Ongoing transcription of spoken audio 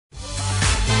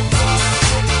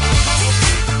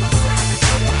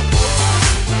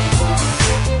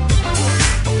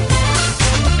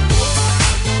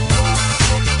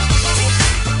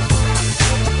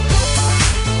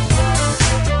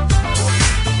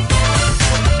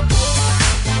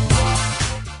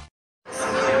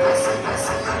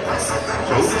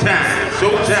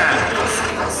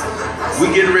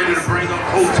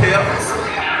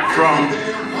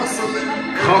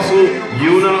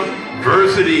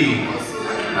University.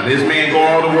 Now this man go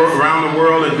all around the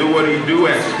world and do what he do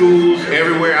at schools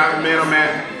everywhere. I've met him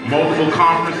at multiple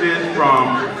conferences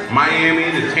from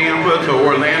Miami to Tampa to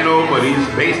Orlando, but he's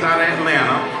based out of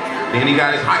Atlanta. Then he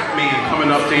got his hype man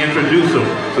coming up to introduce him.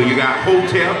 So you got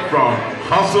Hotep from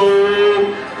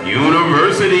Hustle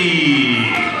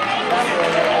University.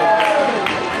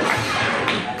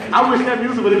 I wish that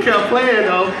music would have kept playing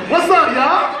though. What's up,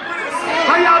 y'all?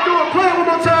 How y'all doing? Play it one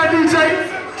more time, DJ.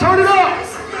 Turn it up.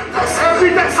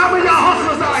 Every day. How many y'all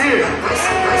hustlers out here?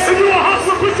 If you a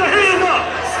hustler, put your hand up.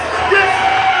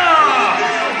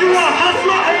 Yeah! You a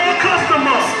hustler or a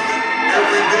customer?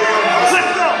 Every day I'm hustling.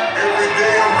 Let's go. Every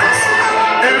day I'm hustling.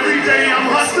 Every day I'm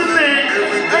hustling.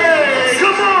 Hey,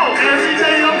 come on. Every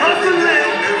day I'm hustling.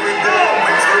 Every day I'm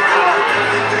hustling. Every day I'm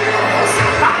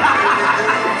hustling.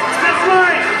 That's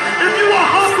right. If you a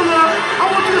hustler, I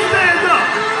want you to stand up.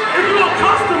 If you a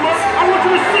customer, I want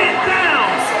you to sit down.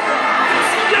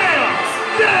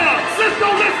 Yeah. Let's go,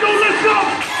 let's go, let's go.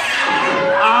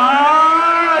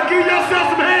 Give yourself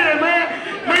some hand, man.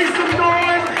 Make some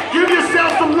noise. Give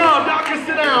yourself some love. Y'all can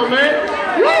sit down, man.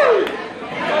 Woo!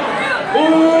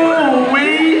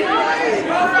 Ooh-wee.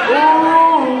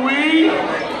 Ooh-wee.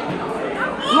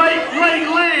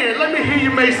 Lakeland. Let me hear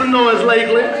you make some noise,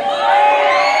 Lakeland.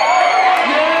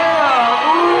 Yeah.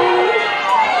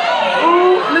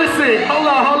 Ooh. Listen, hold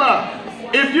on.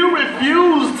 If you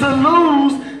refuse to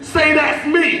lose, say that's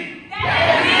me.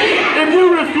 If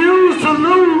you refuse to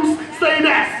lose, say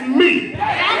that's me.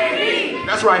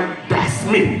 That's right, that's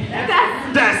me.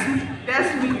 That's me.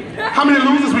 That's me. How many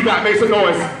losers we got? Make some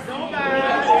noise.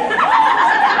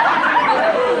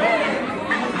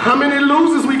 How many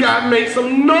losers we got? Make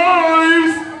some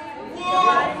noise.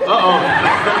 Uh-oh.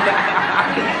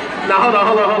 Now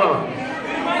hold on.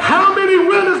 How many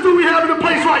winners do we have in the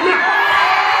place right now?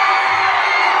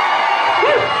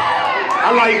 Woo.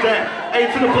 I like that. Hey,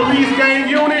 to the police gang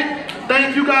unit,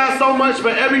 thank you guys so much for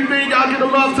everything. Y'all give the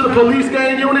love to the police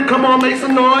gang unit. Come on, make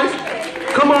some noise.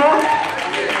 Come on.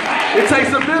 It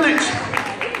takes a village.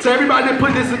 To everybody that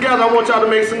put this together, I want y'all to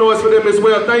make some noise for them as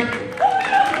well. Thank you.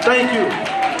 Thank you.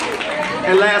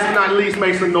 And last but not least,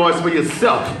 make some noise for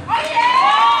yourself.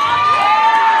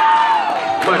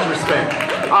 Much respect.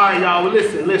 All right, y'all, well,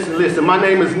 listen. My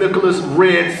name is Nicholas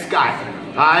Red Scott.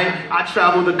 Alright, I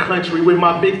travel the country with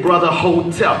my big brother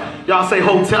Hotep. Y'all say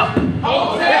Hotep.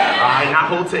 Hotep. Alright, not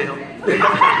hotel.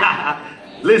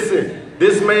 Listen,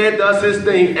 this man does his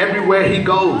thing everywhere he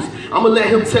goes. I'm gonna let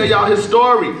him tell y'all his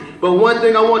story. But one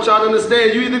thing I want y'all to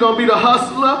understand, you either gonna be the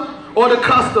hustler or the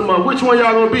customer. Which one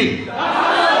y'all gonna be?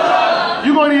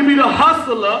 You're gonna either be the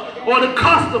hustler or the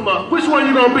customer. Which one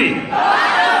you gonna be?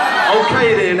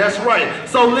 Okay then, that's right.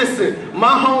 So listen, my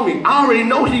homie, I already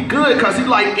know he good because he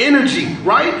like energy,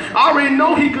 right? I already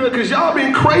know he good because y'all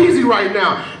been crazy right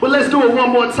now. But let's do it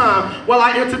one more time while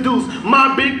I introduce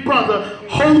my big brother,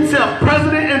 Hotep,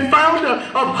 president and founder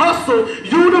of Hustle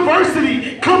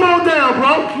University. Come on down,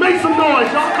 bro. Make some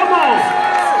noise, y'all. Come on.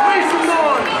 Make some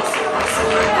noise.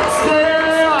 Yeah.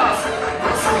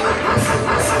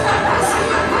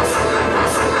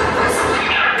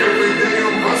 Every day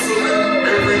I'm hustling.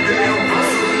 Every day I'm hustling. Every day I'm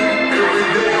hustling. Every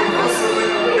day I'm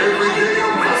hustling. Every day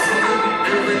I'm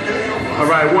hustling. All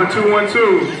right, 1 2 1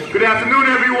 2. Good afternoon,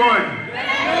 everyone.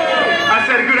 I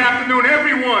said good afternoon,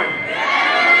 everyone.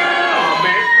 Oh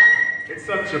man, it's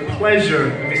such a pleasure.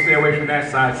 Let me stay away from that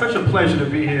side. Such a pleasure to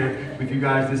be here with you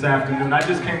guys this afternoon. I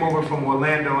just came over from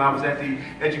Orlando. I was at the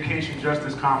Education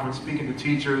Justice Conference speaking to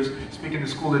teachers, speaking to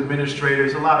school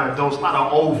administrators, a lot of adults, a lot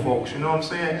of old folks, you know what I'm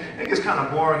saying? It gets kind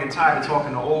of boring and tired of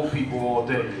talking to old people all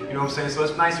day, you know what I'm saying? So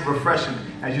it's nice and refreshing,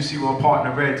 as you see my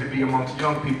partner Red, to be amongst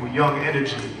young people, young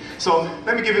energy. So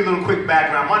let me give you a little quick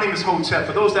background. My name is Hotep.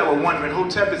 For those that were wondering,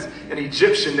 Hotep is an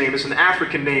Egyptian name. It's an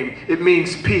African name. It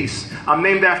means peace. I'm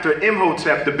named after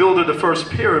Imhotep, the builder of the first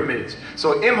pyramids.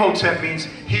 So Imhotep means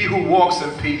he who walks in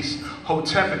peace.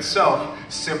 Hotep itself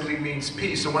simply means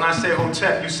peace. So when I say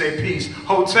Hotep, you say peace.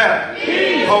 Hotep.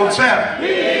 Peace. Hotep.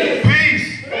 Peace.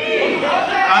 Peace. Peace.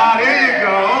 Ah, there you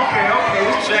go.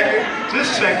 Okay.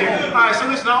 Just checking. All right, so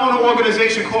listen, I own an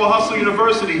organization called Hustle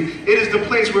University. It is the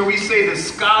place where we say the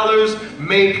scholars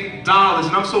make dollars.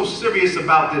 And I'm so serious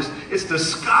about this. It's the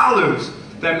scholars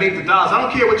that make the dollars. I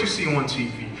don't care what you see on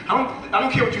TV. I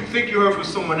don't care what you think you heard from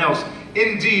someone else.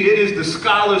 Indeed, it is the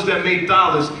scholars that make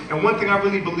dollars. And one thing I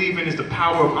really believe in is the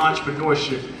power of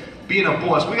entrepreneurship. Being a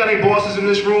boss. We got any bosses in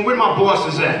this room? Where my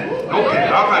bosses at? Okay,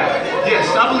 all right. Yes,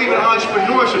 I believe in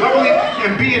entrepreneurship. I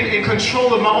believe in being in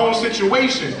control of my own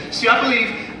situation. See, I believe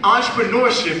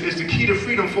entrepreneurship is the key to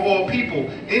freedom for all people.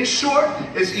 In short,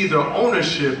 it's either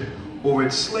ownership or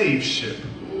it's slaveship.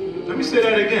 Let me say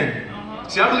that again.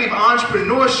 See, I believe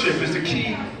entrepreneurship is the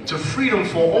key to freedom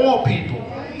for all people.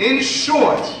 In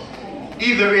short,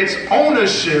 either it's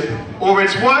ownership or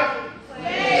it's what?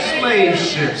 Slave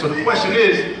ship. So the question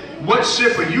is, what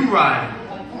ship are you riding?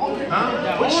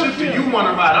 Huh? What ship do you want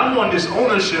to ride? I'm on this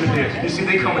ownership here. You see,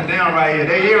 they coming down right here.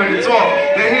 They're hearing the talk.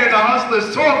 They're hearing the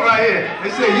hustlers talk right here. They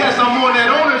say, yes, I'm on that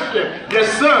ownership.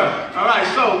 Yes, sir. All right,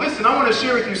 so listen, I want to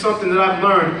share with you something that I've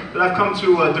learned, that I've come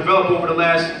to develop over the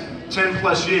last 10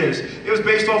 plus years. It was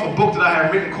based off a book that I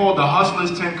had written called The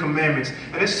Hustler's 10 Commandments.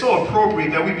 And it's so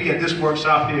appropriate that we be at this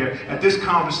workshop here, at this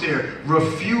conference here.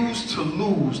 Refuse to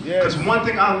lose. Because one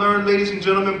thing I learned, ladies and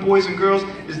gentlemen, boys and girls,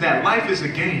 is that life is a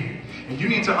game. And you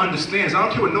need to understand. So I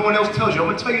don't care what no one else tells you. I'm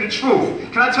going to tell you the truth.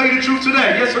 Can I tell you the truth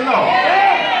today? Yes or no?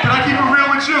 Can I keep it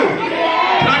real with you?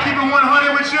 Can I keep it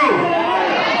 100 with you?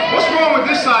 What's wrong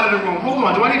with this side of the room? Hold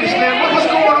on. Do I need to stand?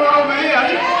 What's going on over here?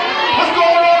 What's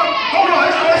going on? Hold on.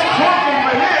 It's crunk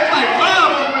over here. It's like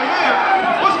loud over here.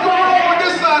 What's going on with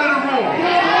this side of the room?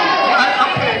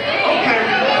 Okay.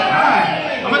 All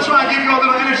right. I'm going to try and give you a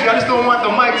little energy. I just don't want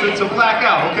the mic to black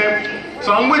out, okay?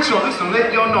 So I'm with y'all. Listen,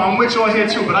 let y'all know I'm with y'all here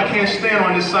too, but I can't stand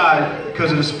on this side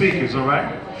because of the speakers, all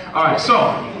right? All right,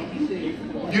 so,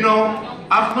 you know,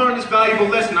 I've learned this valuable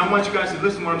lesson. I want you guys to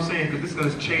listen to what I'm saying because this is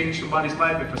going to change somebody's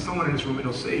life, and for someone in this room,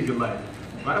 it'll save your life.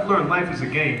 Right? I've learned life is a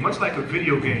game, much like a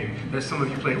video game that some of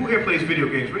you play. Who here plays video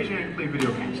games? Raise your hand if you play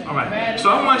video games. All right, so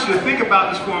I want you to think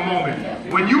about this for a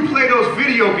moment. When you play those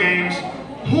video games,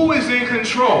 who is in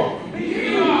control?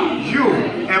 You.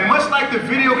 And much like the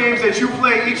video games that you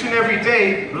play each and every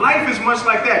day, life is much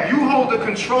like that. You hold the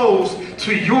controls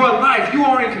to your life. You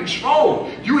are in control.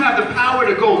 You have the power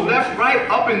to go left, right,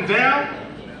 up, and down.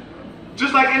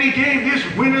 Just like any game, there's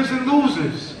winners and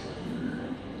losers.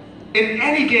 In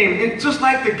any game, and just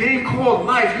like the game called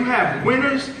life, you have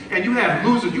winners and you have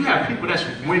losers. You have people that's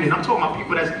winning. I'm talking about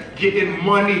people that's getting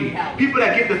money. People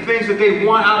that get the things that they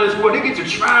want out of this world. They get to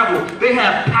travel. They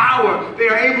have power. They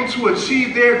are able to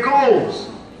achieve their goals.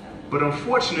 But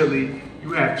unfortunately,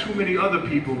 you have too many other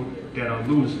people that are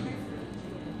losing.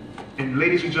 And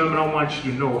ladies and gentlemen, I want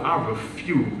you to know, I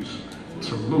refuse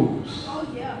to lose.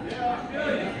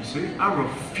 You see, I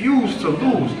refuse to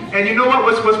lose. And you know what?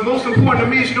 What's most important to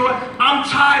me is, you know what? I'm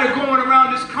tired of going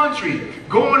around this country,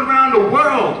 going around the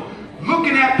world,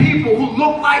 looking at people who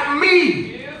look like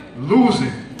me,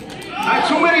 losing. Like,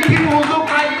 too many people who look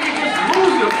like me just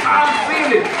losing. I'm tired of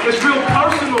seeing it. It's real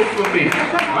personal for me,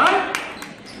 right?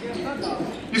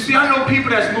 You see, I know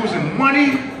people that's losing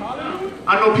money.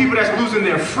 I know people that's losing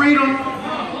their freedom.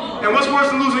 And what's worse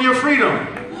than losing your freedom?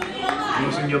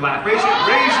 Losing your life. Raise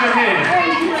your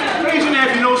hand. Raise your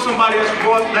hand if you know somebody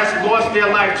that's lost their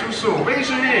life too soon. Raise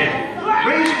your hand.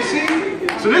 See?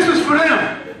 So this is for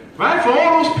them, right? For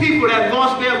all those people that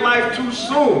lost their life too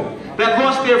soon, that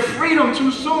lost their freedom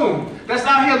too soon, that's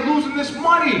out here losing this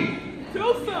money.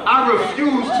 I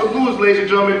refuse to lose, ladies and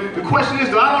gentlemen. The question is,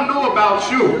 I don't know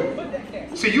about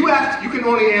you. See, you can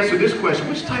only answer this question.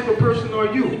 Which type of person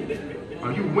are you?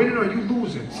 Are you winning or are you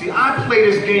losing? See, I play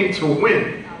this game to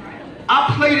win.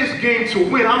 I play this game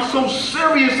to win. I'm so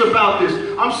serious about this.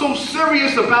 I'm so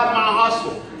serious about my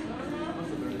hustle.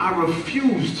 I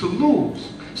refuse to lose.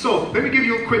 So let me give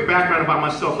you a quick background about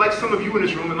myself. Like some of you in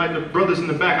this room and like the brothers in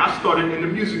the back, I started in the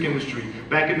music industry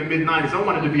back in the mid-90s. I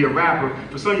wanted to be a rapper.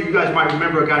 For some of you guys might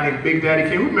remember a guy named Big Daddy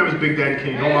Kane. Who remembers Big Daddy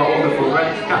Kane? All my older folk,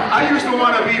 right? Now, I used to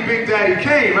want to be Big Daddy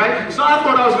Kane, right? So I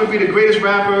thought I was going to be the greatest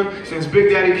rapper since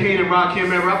Big Daddy Kane and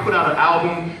Rakim ever. I put out an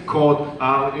album called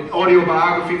Audio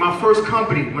Biography. My first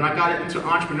company, when I got into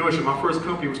entrepreneurship, my first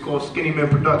company was called Skinny Man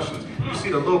Productions. You see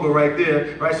the logo right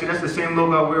there, right? See, that's the same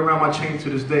logo I wear around my chain to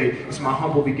this day. It's my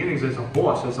humble beginnings as a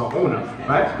boss, as an owner,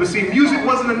 right? But see, music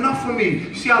wasn't enough for me.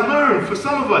 You see, I learned, for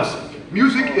some of us,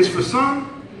 music is for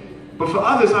some, but for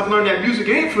others, I've learned that music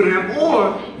ain't for them,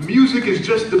 or music is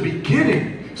just the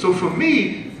beginning. So for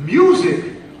me, music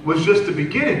was just the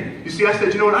beginning. You see, I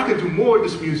said, you know what, I could do more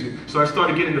with this music. So I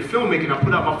started getting into filmmaking. I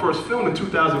put out my first film in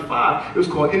 2005. It was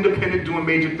called Independent Doing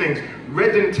Major Things.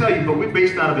 Red didn't tell you, but we're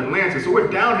based out of Atlanta. So we're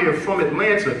down here from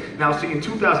Atlanta. Now, see, in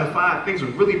 2005, things were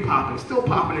really popping. Still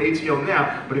popping in ATL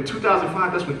now, but in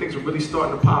 2005, that's when things were really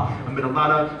starting to pop. I met a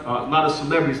lot of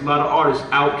celebrities, a lot of artists,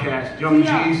 Outkast, Young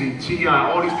Jeezy,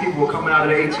 T.I., all these people were coming out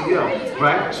of the ATL,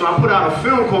 right? So I put out a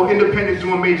film called Independent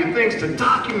Doing Major Things to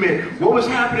document what was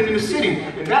happening in the city.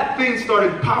 And that thing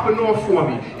started popping off for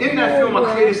me. In that film,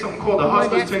 I created something called The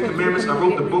Hustler's 10 Commandments. I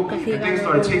wrote the book, and things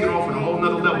started taking off on a whole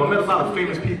nother level. I met a lot of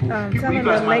famous people. People you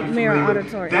guys might be familiar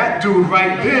with. That dude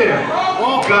right there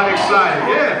got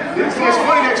excited. Yeah, it's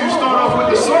funny that you start off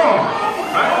with the song.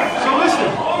 Right? So listen,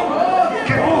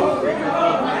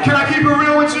 can I keep it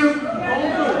real with you?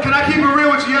 Can I keep it it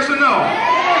real with you, yes or no?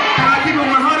 Can I keep it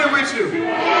 100 with you?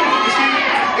 You see,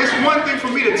 it's one thing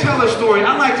for me to tell a story.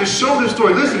 I like to show the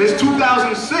story. Listen, it's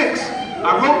 2006.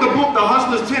 I wrote the book, The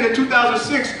Hustler's 10, in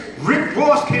 2006. Rick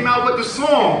Ross came out with the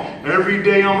song, Every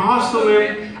Day I'm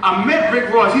Hustling. I met Rick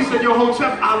Ross. He said, yo,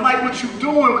 Hotep, I like what you're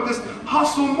doing with this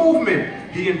hustle movement.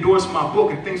 He endorsed my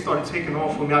book and things started taking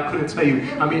off for me. I couldn't tell you.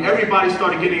 I mean, everybody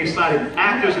started getting excited.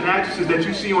 Actors and actresses that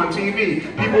you see on TV.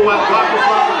 People like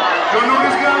Rockefeller. Y'all know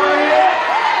this guy right here?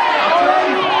 I'll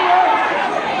tell you.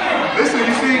 Listen,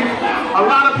 you see, a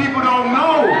lot of people don't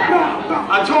know.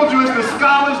 I told you it's the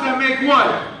scholars that make what?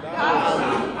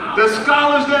 The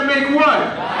scholars that make what?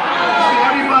 See,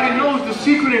 everybody knows the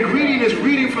secret ingredient is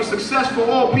reading for success for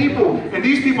all people. And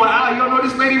these people are out. Y'all know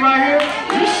this lady right here?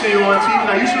 You see her on TV.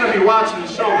 Now, you shouldn't be watching the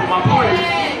show, but my point is,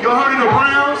 y'all heard of the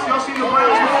Browns? Y'all seen the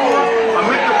Browns before? I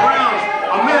met the Browns.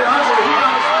 I met Usher.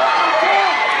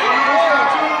 Y'all know this guy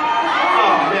too?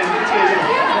 Oh, man, let me tell you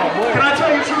something. Can I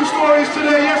tell you true stories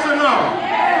today, yes or no?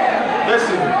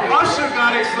 Listen, Usher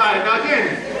got excited. Now,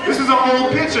 again, this is an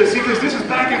old picture, see, because this is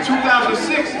back in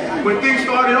 2006 when things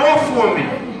started off for me.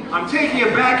 I'm taking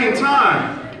it back in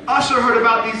time. Usher heard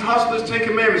about these hustlers, 10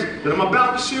 commandments that I'm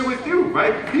about to share with you,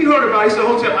 right? He heard about it. He said,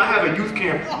 Hotep, I have a youth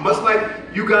camp. Much like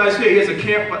you guys here, he has a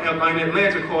camp in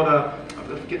Atlanta called, I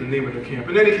forget the name of the camp.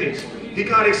 In any case, he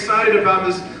got excited about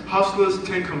this Hustlers,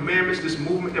 10 Commandments, this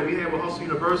movement that we have with Hustle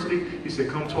University. He said,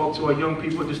 come talk to our young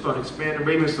people. Just started expanding.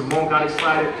 Raymond Simone got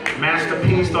excited. Master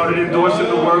P started endorsing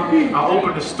the work. I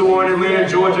opened a store in Atlanta,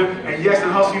 Georgia. And yes,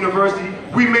 at Hustle University,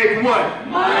 we make what?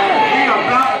 Money. We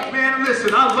about, man,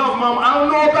 listen, I love mama. I don't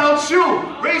know about you.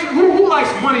 Raise, who likes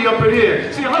money up in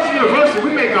here? See, at Hustle University,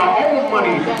 we make our own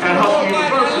money at Hustle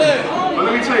University. But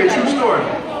let me tell you a true story.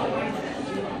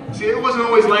 See, it wasn't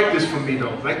always like this for me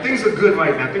though. Like, things are good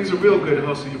right now. Things are real good at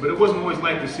Hustle U, but it wasn't always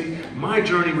like this. See, my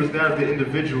journey was that of the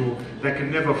individual that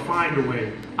can never find a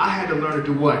way. I had to learn to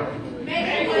do what?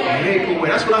 Make a way.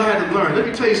 That's what I had to learn. Let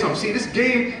me tell you something. See, this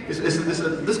game, this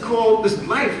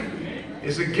life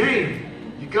is a game.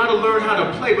 You gotta learn how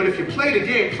to play, but if you play the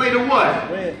game, play to what?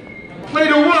 Play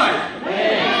to what?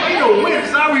 Play to win,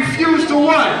 because I refuse to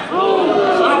what?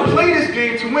 So I don't play this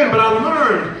game to win, but I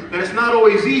learned that it's not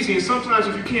always easy, and sometimes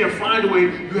if you can't find a way,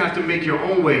 you have to make your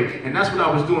own way, and that's what I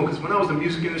was doing, because when I was in the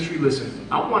music industry, listen,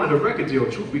 I wanted a record deal,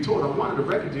 truth be told, I wanted a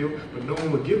record deal, but no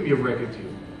one would give me a record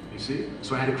deal, you see?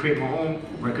 So I had to create my own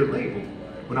record label.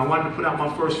 When I wanted to put out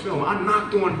my first film, I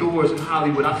knocked on doors in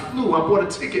Hollywood. I bought a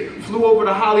ticket, flew over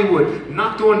to Hollywood,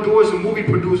 knocked on doors of movie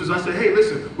producers. I said, hey,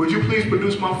 listen, would you please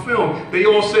produce my film? They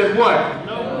all said what?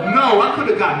 No, I could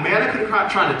have got mad. I could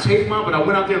have tried to take mine, but I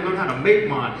went out there and learned how to make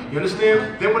mine. You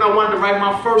understand? Then when I wanted to write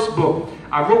my first book,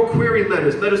 I wrote query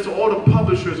letters to all the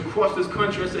publishers across this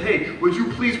country. I said, hey, would you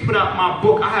please put out my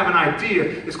book? I have an idea.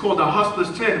 It's called The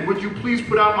Hustler's 10. Would you please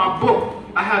put out my book?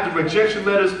 I have the rejection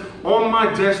letters on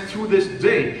my desk to this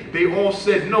day. They all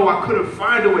said no, I couldn't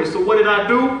find a way. So what did I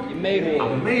do? You made a way.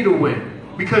 I made a way.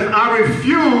 Because I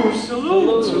refuse to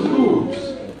lose.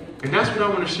 And that's what I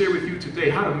want to share with you today,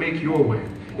 how to make your way.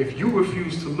 If you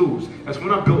refuse to lose, that's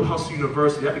when I built Hustle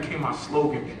University. That became my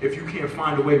slogan. If you can't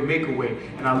find a way, make a way.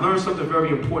 And I learned something very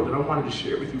important that I wanted to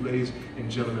share with you, ladies and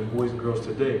gentlemen, boys and girls,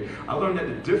 today. I learned that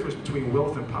the difference between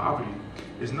wealth and poverty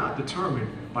is not determined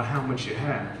by how much you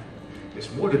have. It's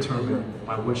more determined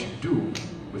by what you do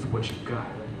with what you've got.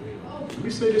 Let me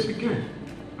say this again,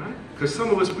 right? Because some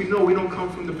of us, we know we don't come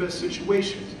from the best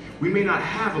situations. We may not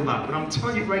have a lot, but I'm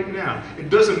telling you right now, it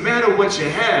doesn't matter what you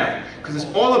have, because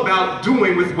it's all about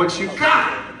doing with what you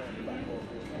got.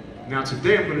 Now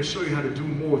today I'm going to show you how to do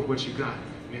more with what you got.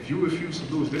 And if you refuse to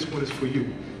lose, this one is for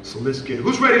you. So let's get it.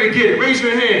 Who's ready to get it? Raise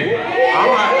your hand.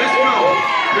 All right, let's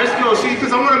go. Let's go. See,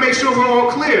 because I want to make sure we're all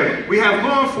clear. We have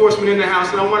law enforcement in the house,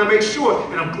 and I want to make sure,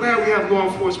 and I'm glad we have law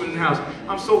enforcement in the house.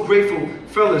 I'm so grateful.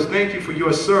 Fellas, thank you for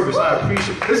your service. I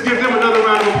appreciate it. Let's give them another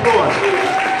round of applause.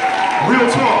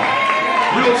 Real talk.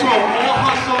 Real talk. All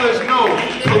hustlers know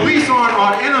police aren't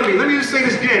our enemy. Let me just say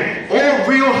this again. All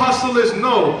real hustlers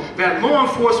know that law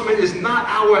enforcement is not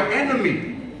our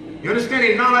enemy. You understand?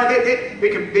 They're not like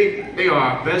they are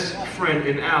our best friend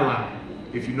and ally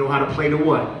if you know how to play the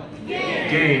what?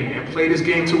 Game. And play this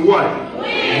game to what?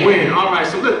 Win. All right,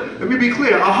 so let me be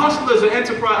clear. A hustler is an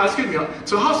enterprise,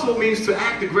 to hustle means to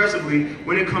act aggressively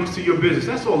when it comes to your business.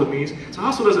 That's all it means. To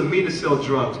hustle doesn't mean to sell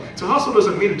drugs. To hustle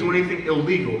doesn't mean to do anything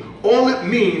illegal. All it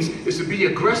means is to be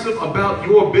aggressive about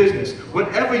your business.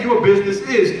 Whatever your business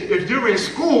is, if you're in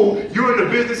school, you're in the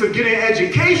business of getting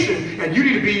education, and you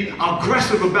need to be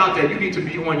aggressive about that. You need to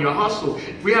be on your hustle.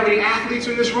 We have any athletes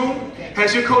in this room?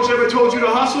 Has your coach ever told you to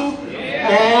hustle? Yeah.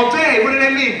 All day. What do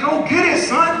they mean? Go get it,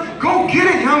 son. Go get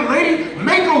it, young lady.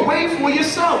 Make a way for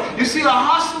yourself. You see, a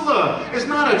hustler is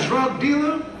not a drug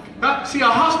dealer. See, a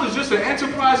hustler is just an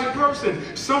enterprising person,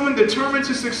 someone determined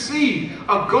to succeed,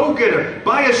 a go-getter.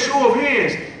 By a show of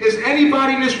hands, is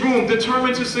anybody in this room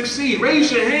determined to succeed?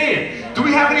 Raise your hand. Do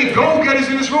we have any go-getters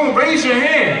in this room? Raise your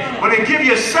hand. Well, then give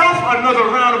yourself another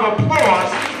round of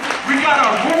applause. We got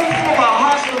a room full of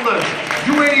hustlers.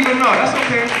 You ain't even know. That's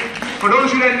okay. For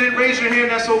those of you that didn't raise your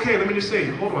hand, that's okay. Let me just say,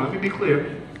 hold on, let me be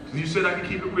clear. You said I could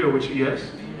keep it real with you, yes?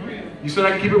 You said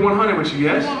I can keep it 100 with you,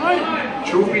 yes?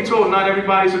 Truth be told, not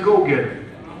everybody's a go-getter.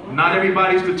 Not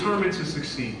everybody's determined to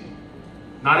succeed.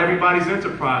 Not everybody's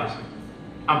enterprising.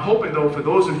 I'm hoping, though, for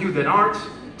those of you that aren't,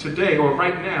 today or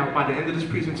right now, by the end of this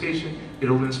presentation,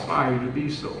 it'll inspire you to be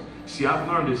so. See, I've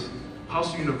learned this.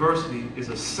 Hustle University is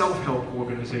a self-help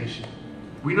organization.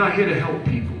 We're not here to help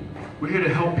people. We're here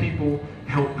to help people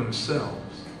help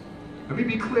themselves. Let me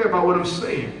be clear about what I'm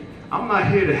saying. I'm not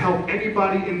here to help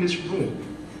anybody in this room.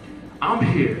 I'm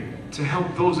here to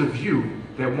help those of you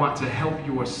that want to help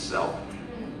yourself.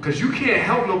 Because you can't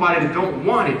help nobody that don't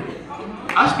want it.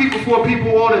 I speak before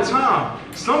people all the time.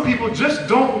 Some people just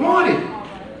don't want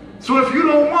it. So if you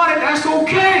don't want it, that's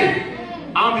okay.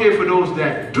 I'm here for those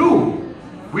that do.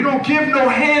 We don't give no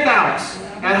handouts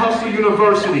at Hustle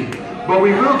University, but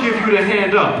we will give you the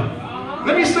hand up.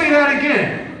 Let me say that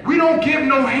again. We don't give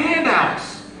no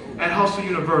handouts at Hustle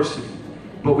University,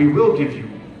 but we will give you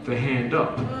the hand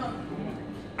up.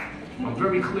 I'm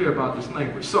very clear about this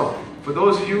language. So, for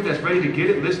those of you that's ready to get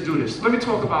it, let's do this. Let me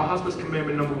talk about Hustler's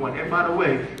Commandment number 1. And by the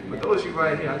way, for those of you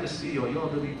right here, I just see y'all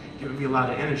really giving me a lot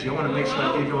of energy. I want to make sure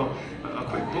I give y'all a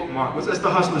quick bookmark. That's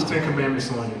the Hustler's 10 Commandments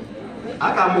on you.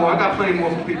 I got more. I got plenty more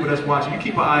for people that's watching. You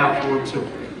keep an eye out for them too.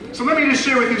 So let me just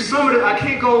share with you some of the. I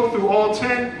can't go through all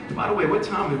 10. By the way, what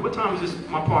time is this?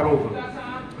 My part over?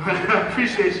 I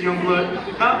appreciate you, young blood.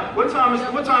 Huh? What time is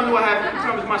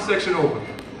my section over?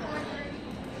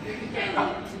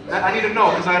 I need to know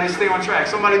because I need to stay on track.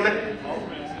 Somebody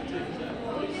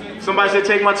said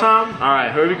take my time? All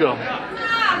right, here we go. All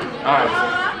right.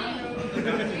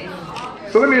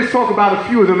 So let me just talk about a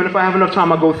few of them, and if I have enough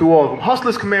time, I'll go through all of them.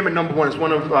 Hustler's Commandment number 1 is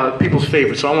one of people's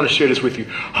favorites, so I want to share this with you.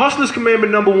 Hustler's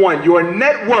Commandment number 1, your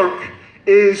network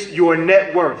is your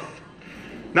net worth.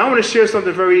 Now I want to share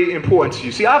something very important to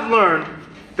you. See, I've learned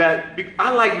that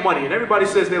I like money, and everybody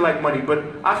says they like money, but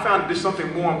I found there's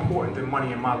something more important than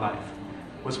money in my life.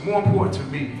 What's more important to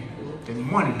me than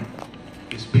money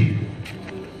is people.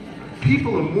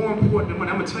 People are more important than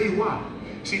money. I'm going to tell you why.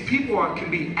 See, people can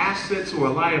be assets or a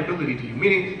liability to you,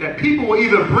 meaning that people will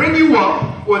either bring you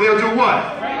up or they'll do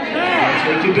what?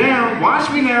 Take you down.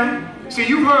 Watch me now. See,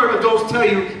 you've heard adults tell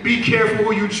you, be careful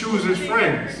who you choose as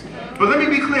friends. But let me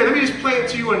be clear. Let me just play it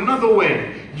to you another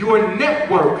way. Your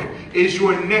network is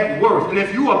your net worth. And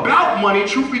if you're about money,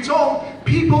 truth be told,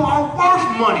 people are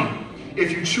worth money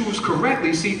if you choose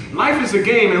correctly. See, life is a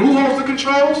game, and who holds the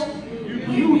controls?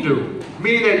 You do.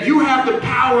 Meaning that you have the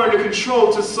power and the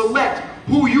control to select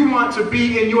who you want to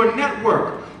be in your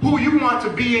network, who you want to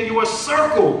be in your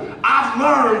circle. I've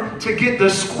learned to get the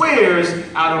squares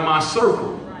out of my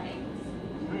circle.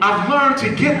 I've learned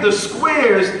to get the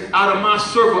squares out of my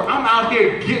circle. I'm out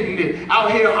here getting it,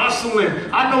 out here hustling.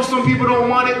 I know some people don't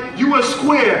want it. You a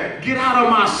square. Get out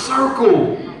of my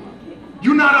circle.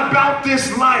 You're not about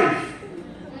this life.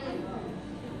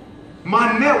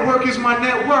 My network is my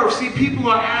net worth. See, people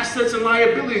are assets and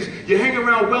liabilities. You hang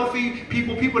around wealthy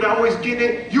people, people that always get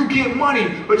it, you get money.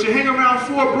 But you hang around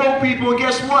 4 broke people, and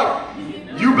guess what?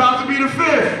 You about to be the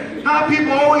 5th. How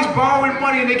people always borrowing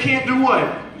money and they can't do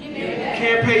what?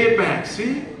 Can't pay it back,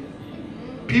 see?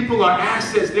 People are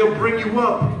assets. They'll bring you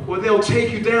up or they'll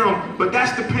take you down. But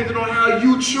that's dependent on how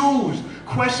you choose.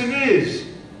 Question is,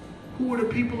 who are the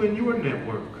people in your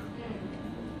network?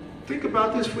 Think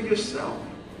about this for yourself.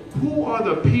 Who are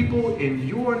the people in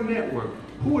your network?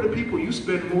 Who are the people you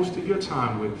spend most of your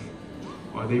time with?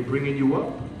 Are they bringing you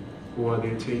up or are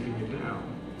they taking you down?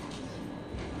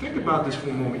 Think about this for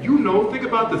a moment. Think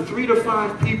about the 3 to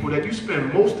 5 people that you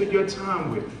spend most of your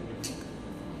time with.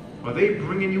 Are they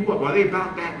bringing you up? Are they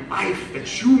about that life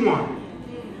that you want?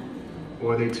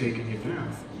 Or are they taking you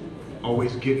down?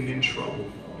 Always getting in trouble.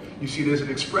 You see, there's an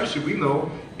expression we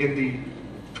know in the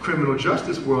criminal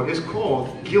justice world. It's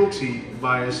called guilty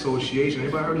by association.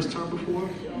 Anybody heard this term before?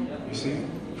 You see?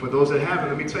 For those that haven't,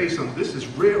 let me tell you something. This is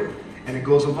real. And it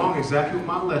goes along exactly with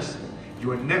my lesson.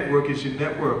 Your network is your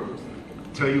network.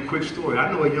 I'll tell you a quick story.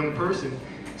 I know a young person,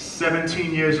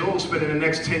 17 years old, spending the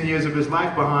next 10 years of his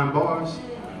life behind bars.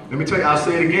 Let me tell you, I'll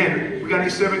say it again. We got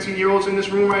any 17-year-olds in this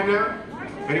room right now?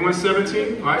 Anyone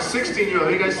 17? All right,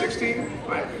 16-year-olds. You guys 16? All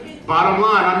right. Bottom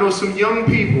line, I know some young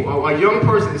people, a young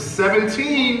person is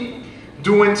 17,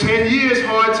 doing 10 years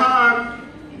hard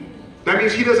time. That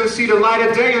means he doesn't see the light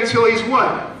of day until he's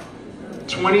what?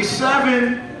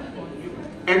 27.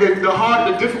 And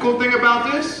the difficult thing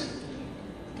about this,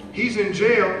 he's in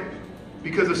jail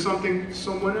because of something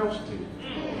someone else did.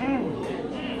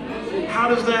 How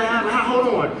does that happen?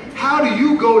 Hold on. How do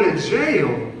you go to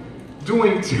jail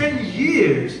doing 10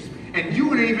 years and you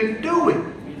didn't even do it?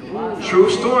 True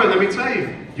story, let me tell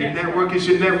you. Your network is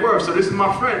your net worth. So this is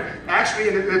my friend. Actually,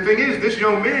 and the thing is, this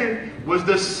young man was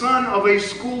the son of a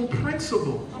school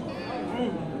principal.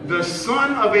 The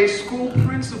son of a school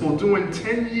principal doing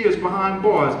 10 years behind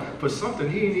bars for something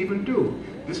he didn't even do.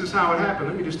 This is how it happened.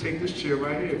 Let me just take this chair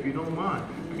right here, if you don't mind.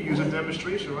 Let me use a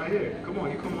demonstration right here. Come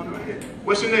on, you come on right here.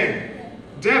 What's your name?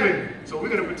 Devin. So we're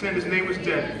going to pretend his name was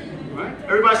Devin. Right?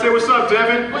 Everybody say, what's up,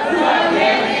 Devin? What's up,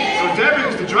 Devin? So Devin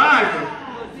is the driver.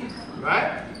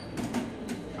 Right?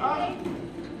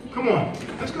 Come on,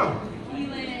 let's go.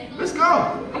 Let's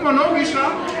go. Come on, don't be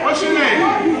shy. What's your name?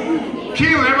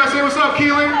 Keelan. Everybody say, what's up,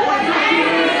 Keelan? All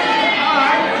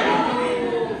right.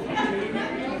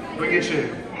 Bring your chair.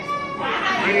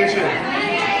 Bring your chair.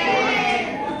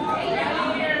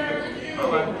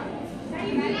 All right.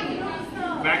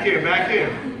 Back here, back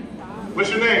here. What's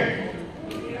your name?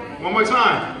 One more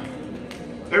time.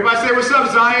 Everybody say, what's up,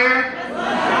 Zaire?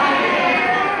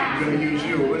 I'm going to use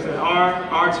you. What's that?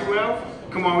 R2L?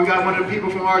 Come on, we got one of the people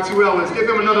from R2L. Let's give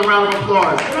them another round of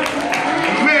applause.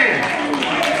 Man,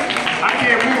 I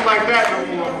can't move like that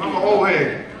no more. I'm an old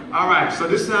head. All right, so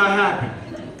this is how it happened.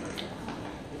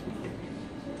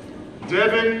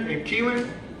 Devin and Keelan.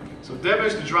 So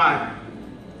Devin's the driver,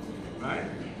 right?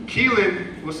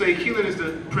 Keelan, we'll say Keelan is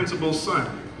the principal's son.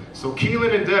 So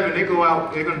Keelan and Devin, they go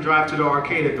out, they're going to drive to the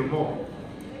arcade at the mall,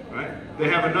 right? They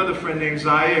have another friend named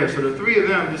Zaire. So the three of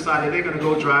them decided they're going to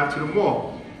go drive to the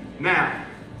mall. Now,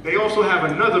 they also have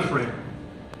another friend.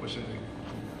 What's your name?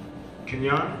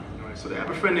 Kenyon? All right, so they have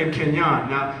a friend named Kenyon.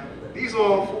 Now,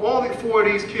 all the four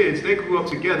of these kids, they grew up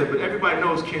together, but everybody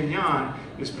knows Kenyon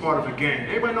is part of a gang.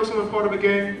 Anybody know someone part of a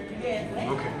gang? Yeah.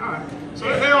 Okay, all right. So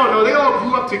they all know, they all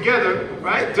grew up together,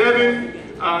 right? Devin,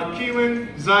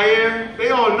 Keelan, Zaire, they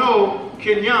all know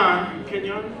Kenyon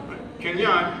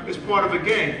is part of a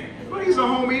gang. But he's a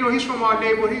homie, you know, he's from our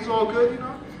neighborhood, he's all good, you know?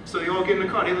 So they all get in the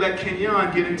car. They let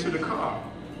Kenyon get into the car.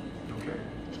 Okay.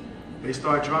 They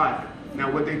start driving. Now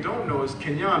what they don't know is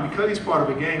Kenyon, because he's part of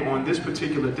a gang on this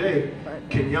particular day,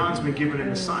 Kenyon's been given an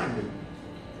assignment.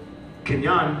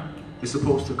 Kenyon is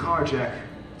supposed to carjack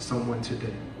someone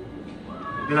today.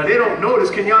 Now they don't notice,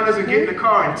 Kenyon doesn't get in the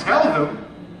car and tell them,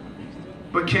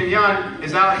 but Kenyon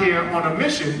is out here on a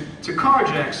mission to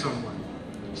carjack someone.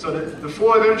 So the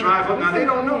four of them drive up. Now they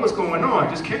don't know what's going on.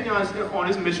 Just Kenyon's on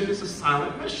his mission. It's a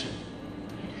silent mission.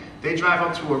 They drive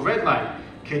up to a red light.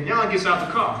 Kenyon gets out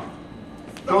the car.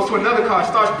 Goes to another car,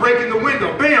 starts breaking the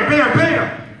window. Bam, bam,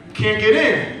 bam. Can't get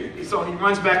in. So he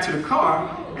runs back to the car,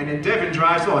 and then Devin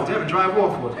drives off. Devin, drive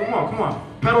off for us. Come on, come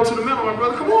on. Pedal to the metal, my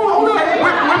brother. Come on, hold on. Whip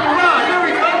around. There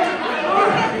we go.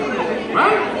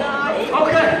 Right?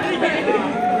 Okay.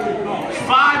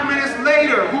 5 minutes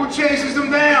later, who chases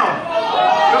them down?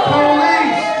 The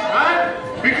police, right?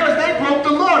 Because they broke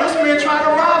the law. This man tried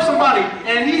to rob somebody,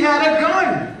 and he had a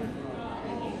gun.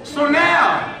 So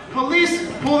now,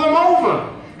 police pull them over.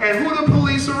 And who the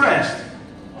police arrest?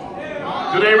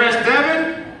 Do they arrest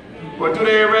Devin? Or do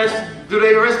they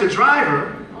arrest the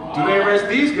driver? Do they arrest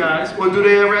these guys? Or do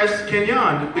they arrest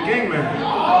Kenyon, the gang member?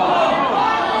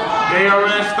 They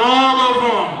arrest all of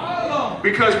them.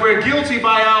 Because we're guilty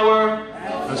by our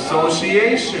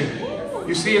association.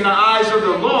 You see, in the eyes of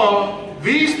the law,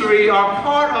 these three are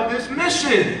part of this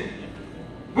mission.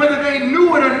 Whether they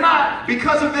knew it or not,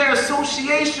 because of their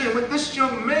association with this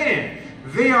young man,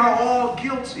 they are all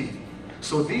guilty.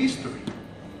 So these three,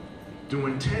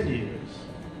 doing 10 years,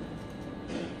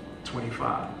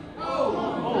 25.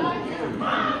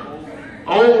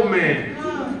 Old man.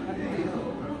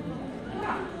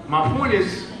 My point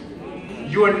is,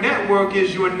 your network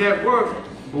is your net worth,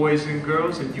 boys and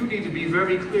girls, and you need to be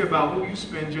very clear about who you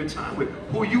spend your time with,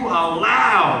 who you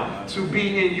allow to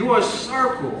be in your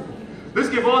circle. Let's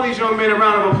give all these young men a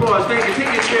round of applause. Thank you.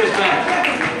 Take your chairs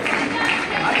back.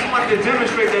 I just wanted to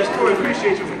demonstrate that story.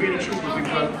 Appreciate you for being a trooper, big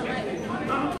brother.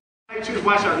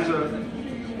 Watch out.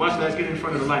 Watch that. Let's get in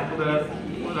front of the light. Pull that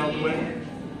out of the way.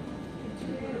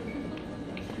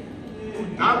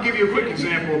 Now I'll give you a quick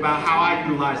example about how I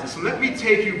utilize this. So let me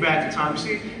take you back to time. You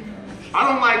see, I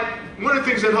don't like, one of the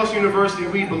things at Hustle University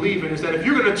we believe in is that if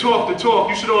you're going to talk the talk,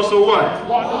 you should also what?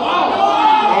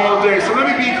 All day. So let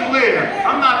me be clear.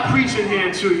 I'm not preaching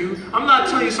here to you. I'm not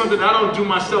telling you something that I don't do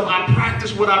myself. I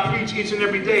practice what I preach each and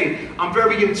every day. I'm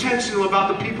very intentional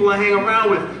about the people I hang around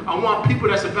with. I want people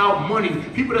that's about money,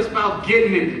 people that's about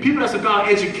getting it, people that's about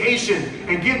education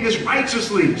and getting this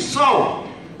righteously. So,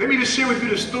 let me just share with you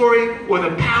the story or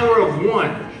the power of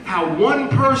one. How one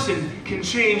person can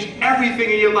change everything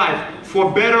in your life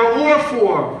for better or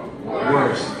for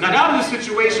worse. Now that was a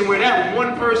situation where that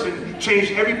one person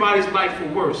changed everybody's life for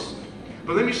worse.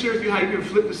 But let me share with you how you can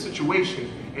flip the situation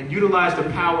and utilize the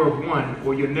power of one,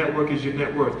 or your network is your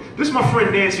net worth. This is my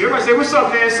friend Nancy. Everybody say, what's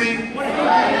up, Nancy?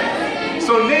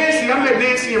 So Nancy, I met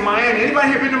Nancy in Miami. Anybody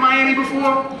here been to Miami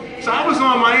before? So I was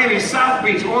on Miami, South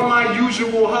Beach, on my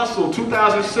usual hustle,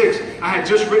 2006. I had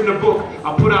just written a book.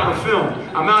 I put out a film.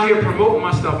 I'm out here promoting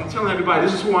myself. I'm telling everybody,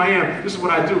 this is who I am. This is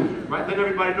what I do. Right? Let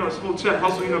everybody know it's Hotep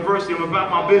Hustle University. I'm about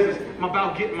my business. I'm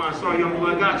about getting mine. Sorry, young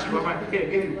blood, I got you. All right?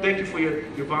 Here, thank you for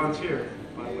your volunteer.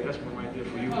 By the way, that's one right there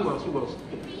for you. Who else? Who else?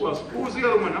 Who else? Who was the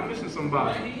other one? I'm missing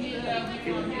somebody.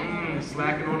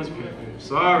 Slacking on his people.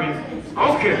 Sorry.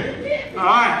 Okay. All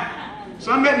right.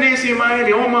 So I met Nancy in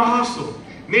Miami on my hustle.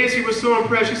 Nancy was so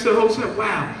impressed. She said, Hotep,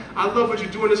 wow, I love what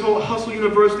you're doing, this whole Hustle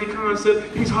University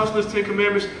concept, these hustlers, 10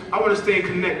 Commandments. I want to stay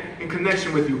in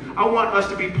connection with you. I want us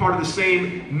to be part of the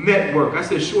same network. I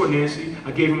said, sure, Nancy.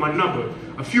 I gave her my number.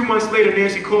 A few months later,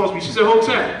 Nancy calls me. She said,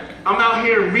 Hotep, I'm out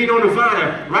here in Reno,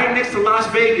 Nevada, right next to Las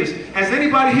Vegas. Has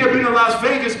anybody here been to Las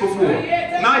Vegas before?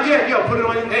 Not yet. Yo, put it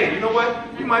on your, hey, you know what?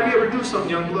 You might be able to do something,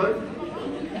 young blood.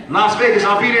 Las Vegas,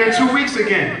 I'll be there in 2 weeks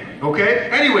again. Okay?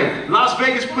 Anyway, Las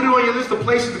Vegas, put it on your list of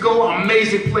places to go.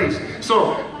 Amazing place.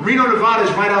 So, Reno, Nevada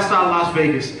is right outside Las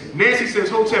Vegas. Nancy says,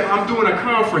 Hotep, I'm doing a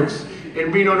conference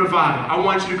in Reno, Nevada. I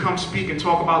want you to come speak and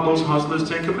talk about those hustlers'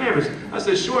 10 Commandments. I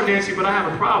said, sure, Nancy, but I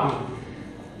have a problem.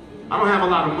 I don't have a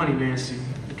lot of money, Nancy.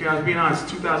 Okay, I was being honest,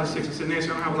 2006, I said, Nancy,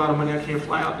 I don't have a lot of money. I can't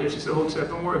fly out there. She said, Hotep,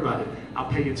 don't worry about it. I'll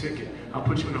pay your ticket. I'll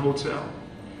put you in a hotel.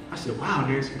 I said, wow,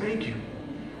 Nancy, thank you.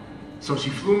 So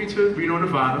she flew me to Reno,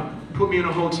 Nevada, put me in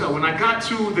a hotel. When I got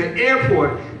to the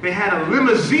airport, they had a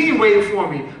limousine waiting for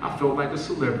me. I felt like a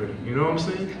celebrity, you know what I'm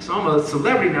saying? So I'm a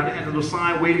celebrity now. They had a little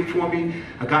sign waiting for me.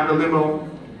 I got in the limo,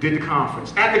 did the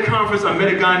conference. At the conference, I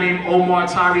met a guy named Omar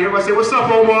Tyree. Everybody say, what's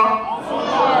up, Omar?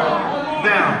 Omar.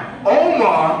 Now,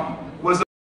 Omar was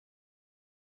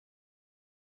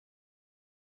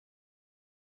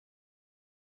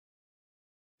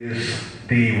is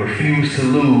the Refuse to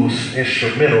Lose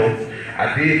instrumental.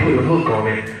 I did put a hook on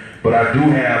it, but I do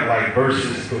have like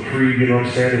verses for free, you know what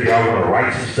I'm saying? If y'all want to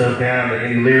write some stuff down,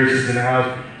 any lyricists in the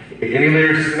house,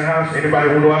 anybody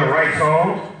who know how to write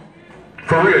songs?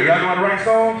 For real, y'all know how to write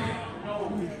songs?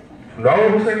 No?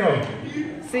 Who say no?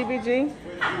 CBG.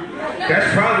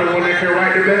 That's probably the one that can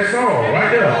write the best song,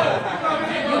 right there.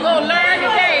 You gonna learn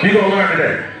today. You gonna learn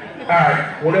today. All right,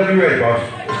 whenever you're ready, boss.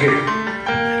 Let's get it.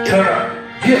 Turn up.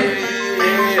 Yeah.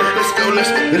 Let's go. This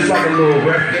is like a little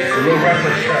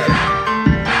reference track.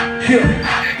 Yeah.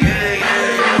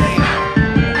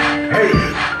 Hey,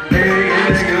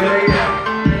 let's go.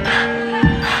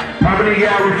 How many of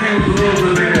y'all refuse to lose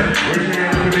in there? Raise your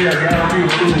hand with me. Y'all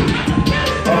refuse to lose.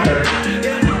 Okay.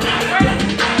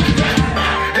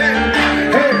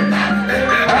 Hey,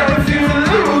 I refuse to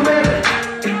lose, baby.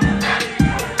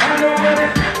 I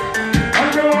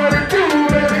know what to do,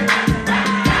 baby.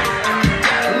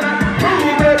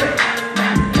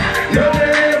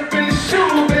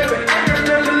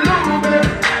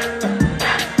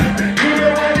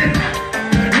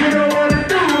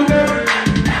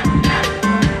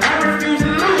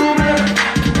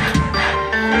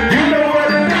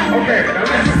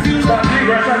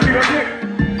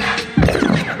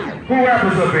 Who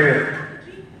rappers up here?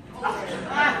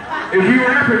 If you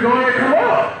rapping, go ahead, come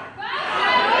up.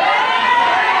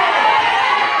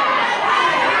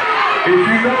 If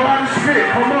you know how to spit,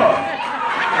 come up.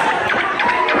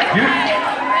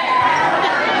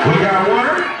 We got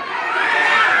one?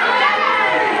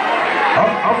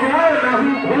 I'm for real now.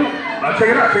 Who? Check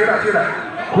it out.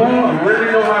 Who really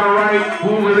know how to write? Who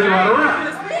really know how to rap?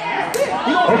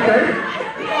 Okay.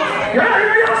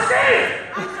 Y'all say it.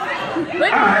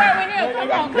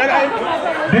 Right.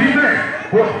 Do you think?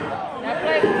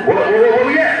 What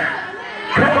we at?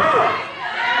 Come on.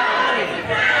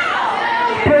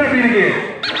 Play the beat again.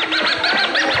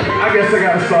 I guess I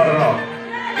gotta start it off.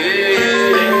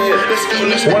 Let's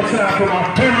go. One time for my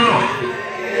hero.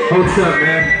 What's up,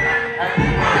 man?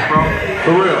 Bro,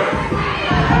 for real.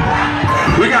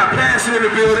 We got passion in the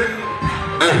building.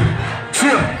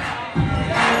 Chill.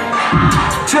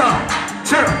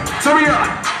 Turn me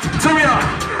up.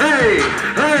 Hey.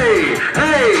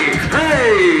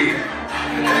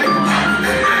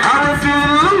 I refuse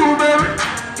to lose, baby.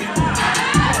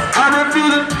 I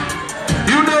refuse to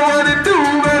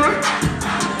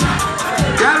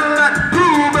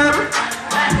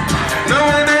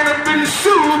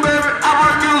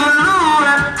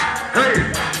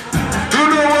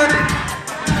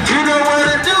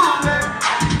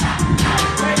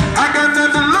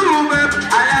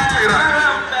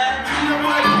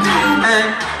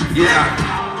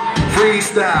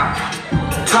freestyle.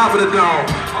 Top of the dome.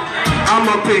 I'm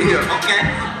up in here. Okay.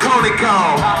 Pony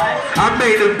call. I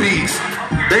made the beats.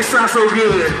 They sound so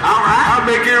good. Alright. I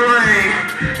make it rain.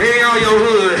 Hey on your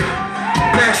hood.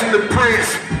 Passion the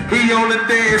Prince. He on the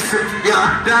dancing.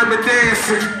 Yeah. Diamond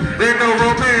dancing. There no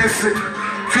romancing.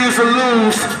 Refuse to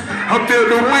lose. I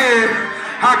feel the win.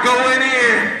 I going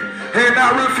in. And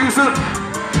I refuse to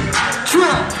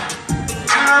trip.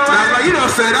 Now, you know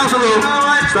what I'm saying? That was a little.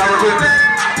 Stop real quick.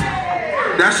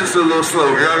 That's just a little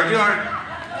slow.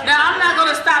 Now I'm not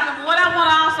gonna stop him. What I want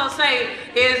to also say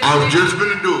is I was just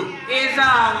gonna do it. Is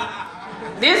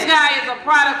this guy is a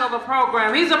product of a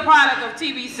program. He's a product of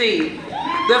TBC.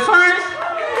 The first.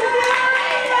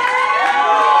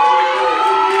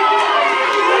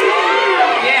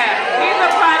 Yeah, he's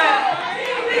a product.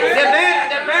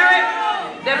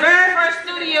 The very first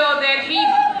studio that he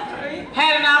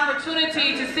had an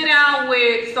opportunity to sit down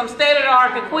with some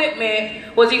state-of-the-art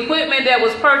equipment was equipment that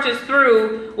was purchased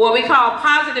through what we call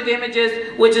Positive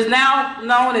Images, which is now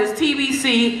known as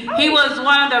TBC. He was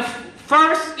one of the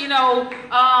first,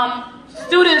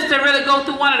 students to really go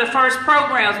through one of the first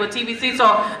programs with TBC. So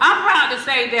I'm proud to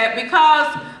say that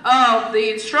because of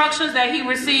the instructions that he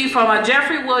received from a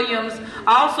Jeffrey Williams,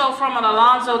 also from an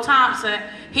Alonzo Thompson,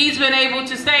 he's been able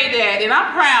to say that. And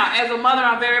I'm proud, as a mother,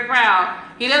 I'm very proud.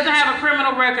 He doesn't have a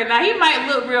criminal record. Now, he might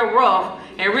look real rough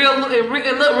and look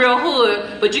real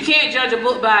hood, but you can't judge a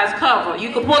book by its cover.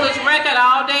 You can pull his record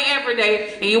all day, every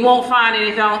day, and you won't find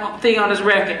anything on his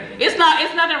record. It's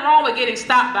nothing wrong with getting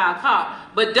stopped by a cop,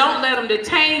 but don't let them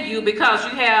detain you because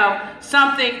you have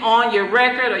something on your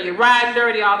record or you're riding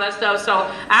dirty, all that stuff. So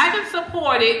I can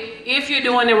support it if you're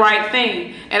doing the right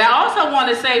thing. And I also want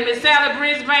to say, Miss Sally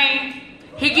Brisbane,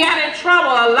 he got in trouble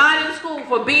a lot in school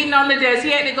for beating on the desk. He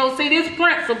had to go see this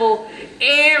principal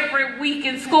every week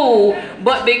in school.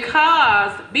 But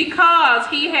because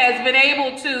he has been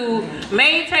able to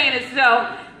maintain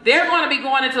himself, they're going to be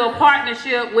going into a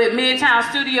partnership with Midtown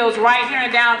Studios right here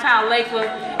in downtown Lakeland.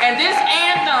 And this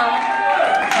anthem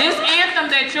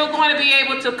that you're going to be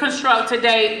able to construct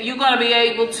today, you're going to be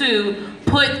able to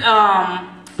put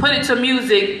it to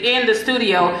music in the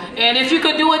studio. And if you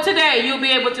could do it today, you'll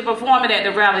be able to perform it at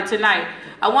the rally tonight.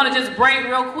 I want to just break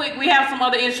real quick. We have some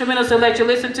other instrumentals to let you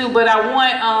listen to, but I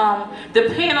want the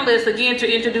panelists again to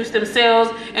introduce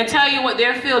themselves and tell you what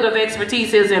their field of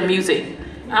expertise is in music.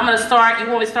 I'm going to start. You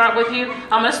want me to start with you?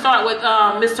 I'm going to start with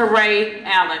Mr. Ray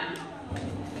Allen.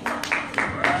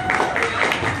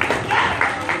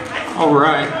 All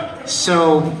right.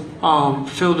 So,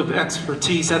 field of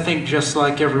expertise, I think just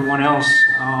like everyone else,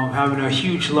 having a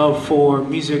huge love for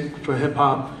music, for hip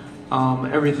hop,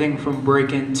 everything from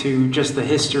breaking to just the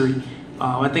history.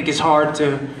 I think it's hard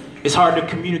to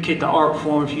communicate the art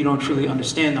form if you don't truly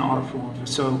understand the art form.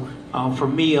 So for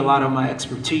me, a lot of my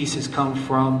expertise has come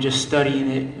from just studying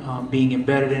it, being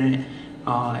embedded in it,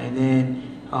 and then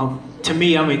to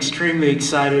me, I'm extremely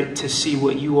excited to see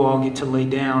what you all get to lay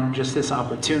down, just this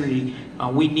opportunity.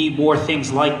 We need more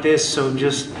things like this, so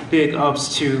just big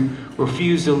ups to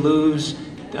Refuse to Lose,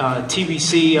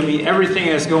 TBC. I mean, everything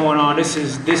that's going on, this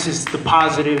is the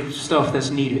positive stuff that's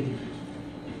needed.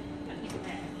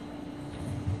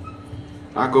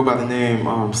 I go by the name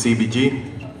CBG.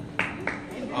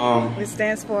 It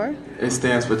stands for? It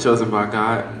stands for Chosen by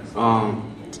God.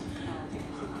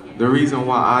 The reason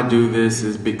why I do this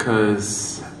is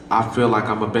because I feel like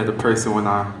I'm a better person when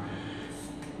I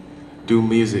do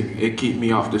music. It keeps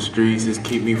me off the streets. It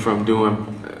keeps me from doing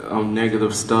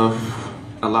negative stuff,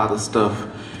 a lot of stuff.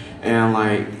 And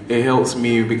like, it helps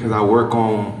me because I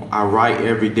write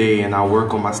every day and I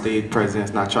work on my stage presence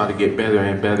and I try to get better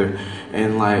and better.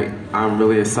 And like, I'm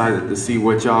really excited to see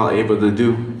what y'all are able to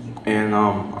do. And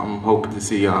I'm hoping to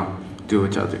see y'all do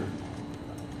what y'all do.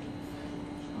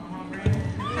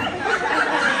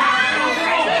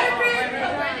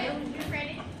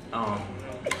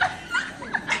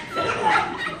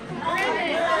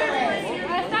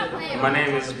 My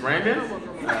name is Brandon.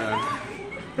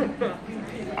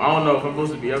 I don't know if I'm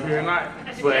supposed to be up here or not,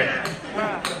 but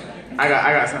I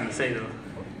got something to say though.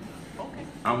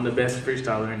 I'm the best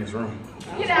freestyler in this room.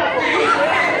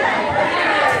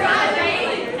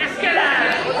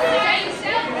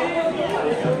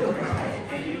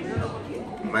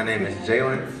 My name is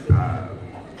Jalen.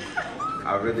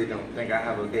 I really don't think I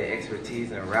have a good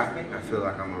expertise in rapping. I feel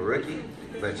like I'm a rookie,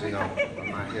 but you know, I'm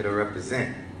not here to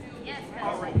represent.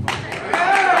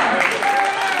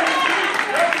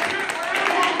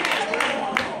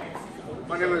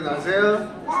 My name is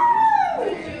Isaiah.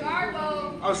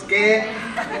 I'm scared.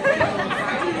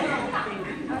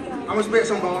 I'm gonna spit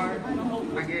some bars,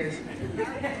 I guess.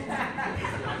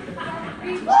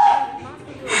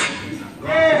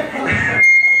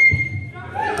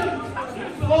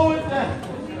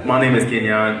 My name is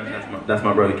Kenyon. That's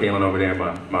my brother Kalen over there,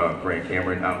 my friend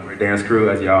Cameron. We're a dance crew,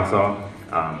 as y'all saw.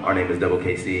 Our name is Double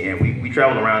KC, and we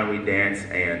travel around and we dance,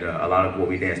 and a lot of what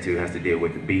we dance to has to deal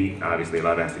with the beat. Obviously, a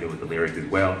lot of it has to do with the lyrics as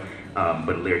well. But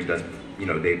the lyrics does, you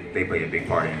know, they play a big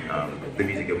part in the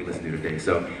music that we listen to today.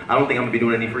 So I don't think I'm gonna be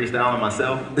doing any freestyling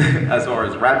myself as far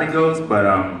as rapping goes, but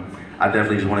I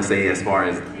definitely just want to say, as far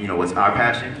as, you know, what's our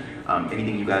passion,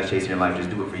 anything you guys chase in your life, just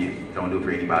do it for you. Don't do it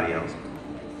for anybody else.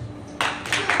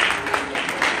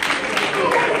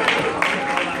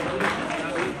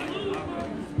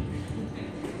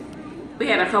 We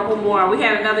had a couple more. We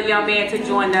had another young man to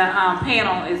join the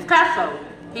panel. It's Casso.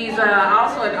 He's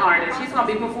also an artist. He's going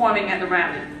to be performing at the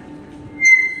rally.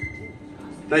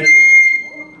 Thank you.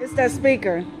 It's that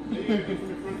speaker.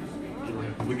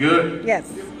 We good? Yes.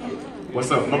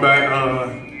 What's up? My bad.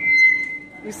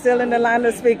 You're still in the line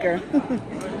of speaker.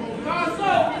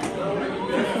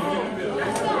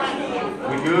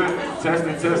 We good?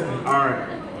 Testing. All right.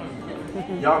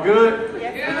 Y'all good?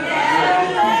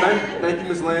 Thank you,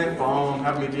 Ms. Land, for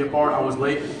having me be a part. I was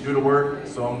late due to work,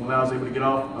 so I'm glad I was able to get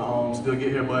off, still get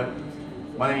here. But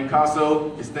my name is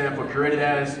Casso. It stands for created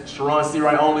as Sharon C.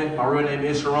 Wright only. My real name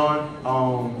is Sharon.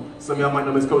 Some of y'all might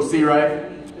know me as Coach C. Wright,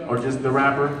 or just the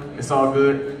rapper. It's all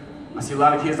good. I see a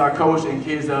lot of kids I coach and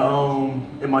kids that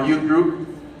in my youth group.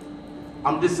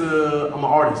 I'm an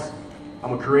artist.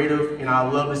 I'm a creative, and I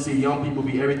love to see young people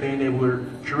be everything they were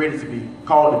created to be,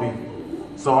 called to be.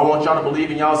 So I want y'all to believe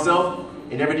in yourself,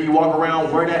 and every day you walk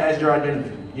around, wear that as your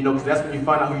identity. You know, because that's when you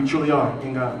find out who you truly are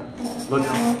in God. Love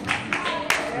y'all.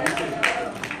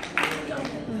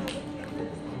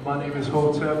 My name is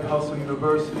Hotep, Hustle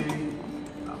University.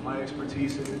 My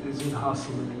expertise is in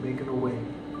hustling and making a way.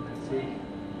 That's it.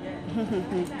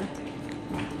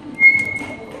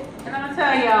 And I'm gonna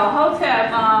tell y'all, Hotep,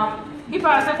 he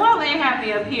probably said, well, they have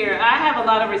me up here. I have a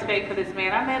lot of respect for this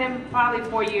man. I met him probably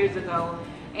 4 years ago.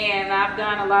 And I've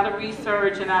done a lot of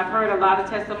research, and I've heard a lot of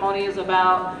testimonies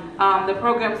about the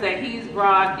programs that he's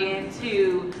brought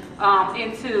into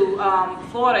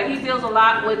Florida. He deals a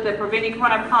lot with the Preventing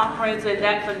Crime Conference, and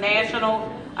that's a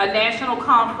national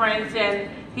conference, and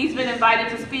he's been invited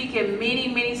to speak in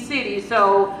many cities.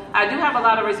 So I do have a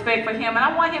lot of respect for him, and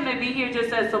I want him to be here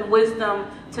just as some wisdom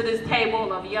to this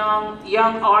table of young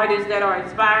artists that are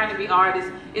inspiring to be artists.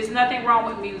 It's nothing wrong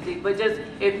with music, but just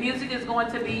if music is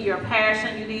going to be your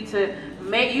passion, you need to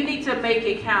make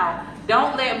it count.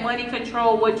 Don't let money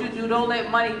control what you do. Don't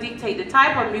let money dictate the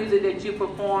type of music that you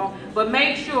perform, but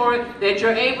make sure that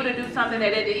you're able to do something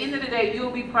that at the end of the day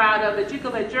you'll be proud of, that you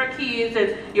can let your kids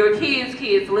and your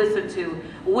kids listen to.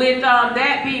 With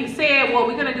that being said, what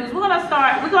we're going to do is we're going to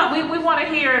start, we want to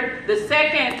hear the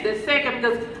second,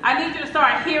 because I need you to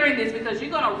start hearing this, because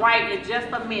you're going to write in just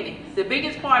a minute. The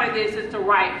biggest part of this is to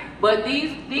write, but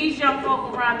these young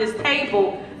folk around this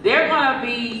table, they're going to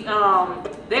be,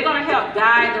 they're going to help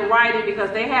guide the writing,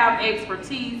 because they have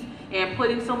expertise in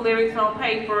putting some lyrics on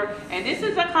paper. And this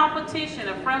is a competition,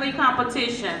 a friendly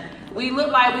competition. We look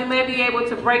like we may be able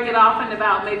to break it off in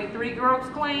about maybe 3 groups,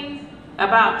 Queen.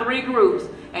 About 3 groups.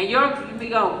 And you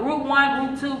go group 1,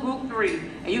 group 2, group 3.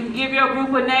 And you can give your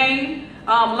group a name.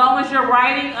 Long as you're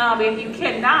writing, and you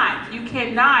cannot,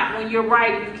 when you're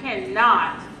writing, it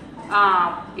cannot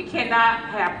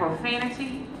have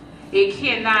profanity. It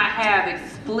cannot have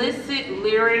explicit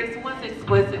lyrics. What's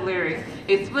explicit lyrics?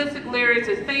 Explicit lyrics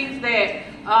is things that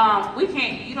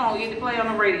you don't get to play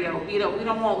on the radio. We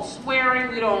don't want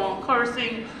swearing. We don't want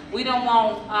cursing. We don't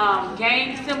want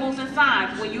gang symbols and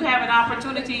signs. When you have an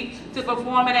opportunity to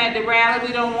perform it at the rally,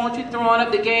 we don't want you throwing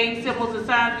up the gang symbols and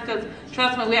signs, because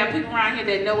trust me, we have people around here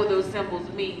that know what those symbols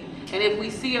mean. And if we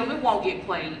see them, it won't get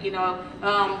played. You know,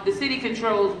 the city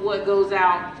controls what goes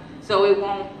out, so it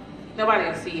won't. Nobody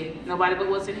will see it. Nobody but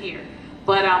what's in here.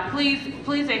 But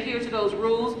please adhere to those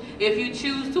rules. If you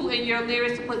choose to, in your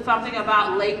lyrics, to put something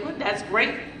about Lakeland, that's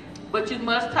great. But you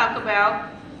must talk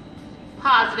about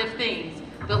positive things.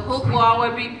 The hook will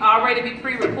already be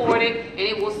pre-recorded, and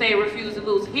it will say "Refuse to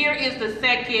Lose." Here is the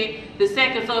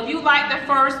second. So if you like the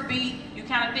first beat, you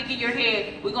kind of think in your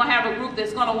head, we're gonna have a group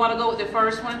that's gonna want to go with the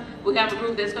first one. We're gonna have a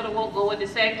group that's gonna go with the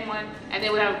second one, and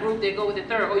then we have a group that go with the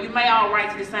third. Or you may all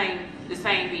write to the same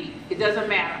beat. It doesn't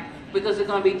matter, because it's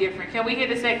gonna be different. Can we hear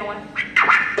the second one?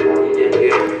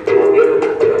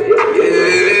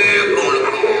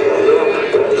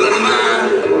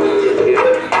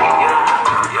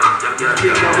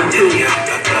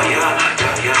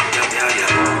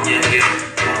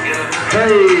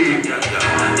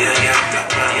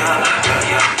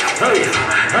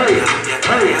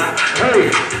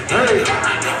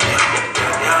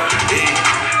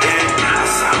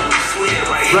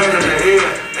 Right in the head,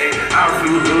 I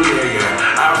feel good.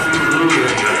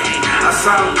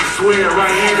 solemnly swear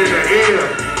right hand in the air.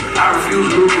 I refuse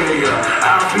to lose, yeah, yeah.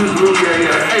 I refuse to lose, yeah,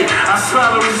 yeah. Hey, I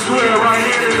solemnly swear right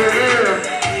hand in the air.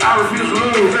 I refuse to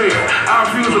lose, hey. I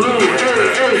refuse to lose, hey,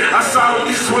 hey. I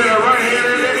solemnly swear right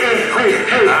hand in the air. Hey,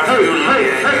 hey, hey, hey,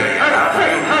 hey, hey,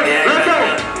 hey, hey. Let's go.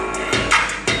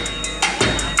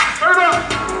 Turn up.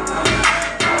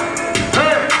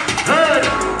 Hey, hey.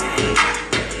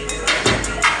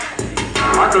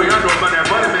 I know y'all know about that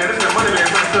money, man. This is that money, man.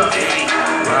 What's up?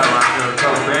 Right around with a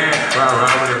couple man. Right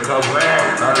around with a couple man.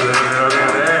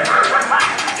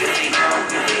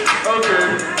 Okay,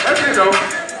 that's it though.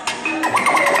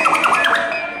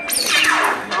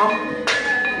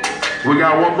 We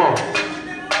got one more.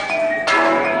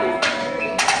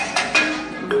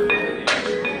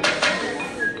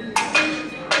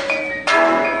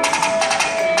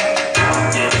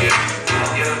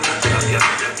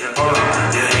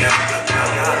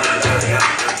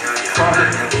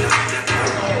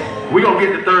 We're gonna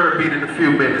get the third beat in a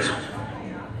few minutes.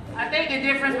 I think the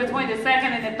difference between the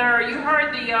second and the third, you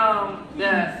heard the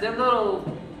little,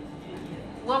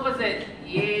 what was it?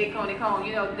 Yeah, Coney Cone.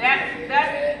 You know,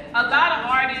 that a lot of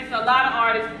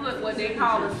artists put what they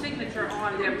call a signature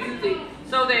on their music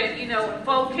so that, you know,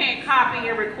 folks can't copy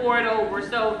and record over.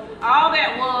 So all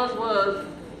that was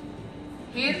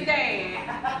his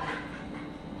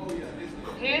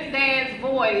dad's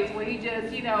voice, where he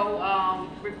just, you know,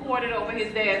 recorded over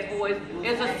his dad's voice.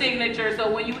 It's a signature,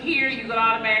 so when you hear, you can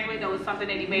automatically know it's something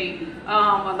that he made. A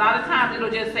lot of times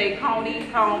it'll just say Coney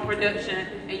Cone Production,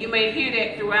 and you may hear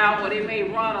that throughout, or they may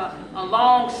run a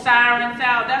long siren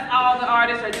sound. That's all the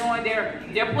artists are doing.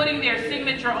 They're putting their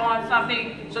signature on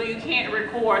something so you can't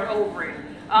record over it.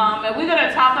 And we're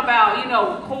gonna talk about, you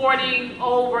know, recording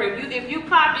over. If you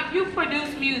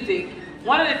produce music,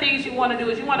 one of the things you want to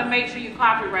do is you want to make sure you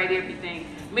copyright everything.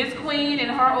 Miss Queen and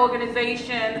her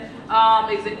organization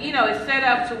is set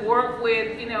up to work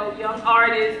with, you know, young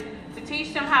artists to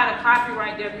teach them how to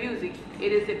copyright their music.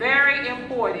 It is very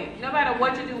important. No matter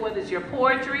what you do, whether it's your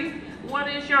poetry, whether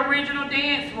it's your original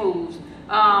dance moves,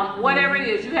 whatever it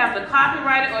is, you have to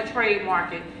copyright it or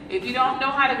trademark it. If you don't know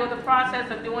how to go through the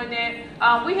process of doing that,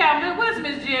 where's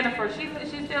Miss Jennifer?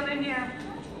 She's still in here?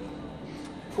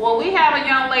 Well, we have a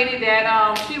young lady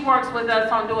that she works with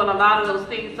us on doing a lot of those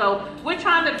things. So we're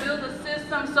trying to build a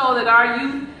system so that our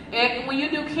youth, and when you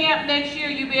do camp next year,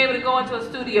 you'll be able to go into a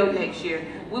studio next year.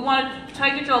 We want to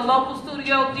take you to a local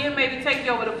studio, then maybe take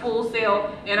you over to Full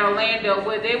Sail in Orlando,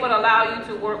 where they would allow you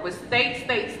to work with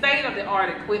state-of-the-art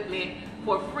equipment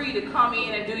for free to come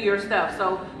in and do your stuff.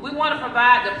 So we want to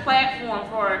provide the platform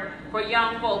for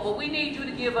young folk, but we need you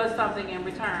to give us something in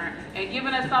return. And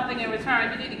giving us something in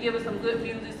return, you need to give us some good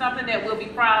music, something that we'll be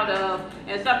proud of,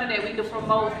 and something that we can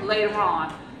promote later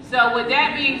on. So with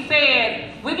that being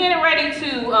said, we're getting ready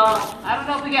to, I don't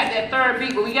know if we got that third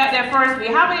beat, but we got that first beat.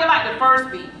 How many like the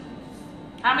first beat?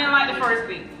 How many like the first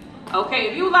beat? Okay,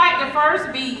 if you like the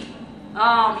first beat,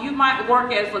 you might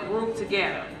work as a group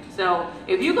together. So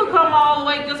if you could come all the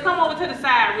way, just come over to the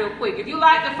side real quick. If you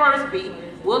like the first beat,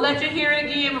 we'll let you hear it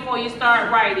again before you start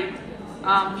writing.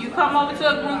 You come over to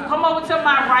a group, come over to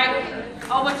my right, which is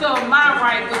over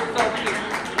here.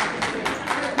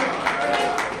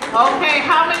 Okay,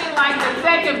 how many like the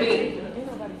second beat?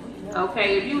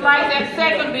 Okay, if you like that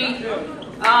second beat,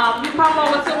 you come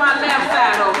over to my left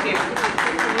side over here.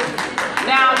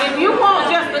 Now, if you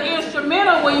want just the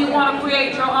instrumental where you want to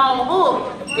create your own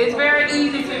hook, it's very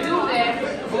easy to do that.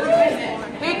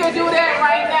 He can do that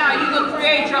right now. You can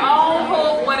create your own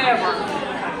hook, whatever.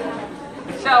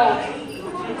 So,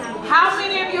 how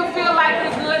many of you feel like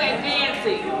you're good at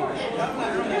dancing?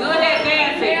 Good at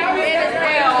dancing?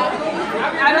 Well,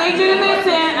 I need you to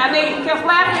listen. I need you to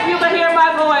clap if you can hear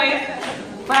my voice.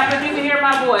 Clap if you can hear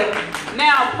my voice.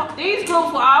 Now, these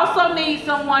groups will also need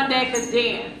someone that can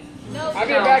dance. I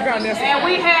get background dancing. And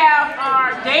we have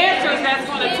our dancers that's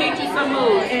going to teach you some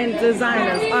moves. And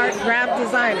designers, graphic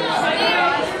designers.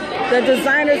 The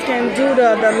designers can do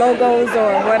the logos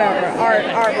or whatever,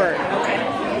 artwork.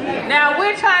 Now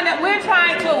we're trying to,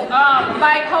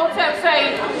 like Hotep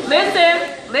say,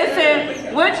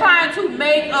 listen, we're trying to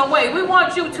make a way. We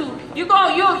want you to, you're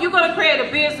gonna create a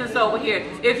business over here.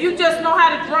 If you just know how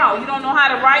to draw, you don't know how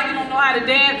to write, you don't know how to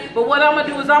dance, but what I'm gonna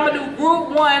do is I'm gonna do group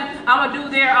one, I'm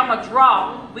gonna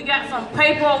draw. We got some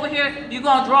paper over here, you're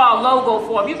gonna draw a logo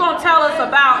for them. You're gonna tell us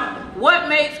about what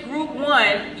makes group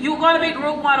one, you're gonna be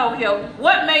group one over here,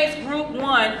 what makes group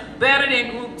one better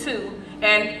than group two?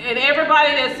 And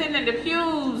everybody that's sitting in the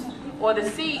pews or the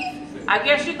seats, I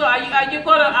guess are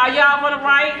y'all gonna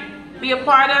write? Be a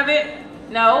part of it?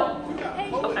 No?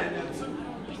 Okay.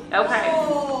 Okay.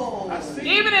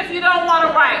 Even if you don't want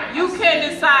to write, you can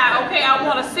decide, okay, I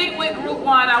want to sit with group 1,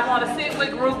 I want to sit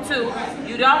with group 2.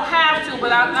 You don't have to,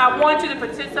 but I want you to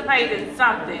participate in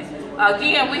something.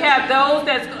 Again, we have those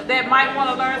that might want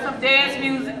to learn some dance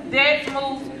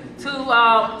moves to,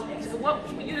 what,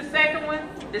 you the second one?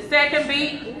 The second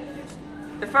beat?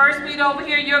 The first beat over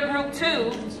here, you're group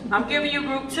 2. I'm giving you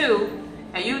group 2,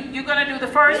 and you're going to do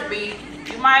the first beat.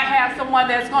 You might have someone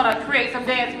that's going to create some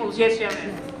dance moves. Yes, young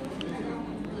man.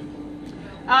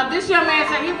 This young man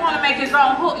said he want to make his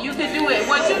own hook. You can do it.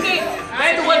 What you need to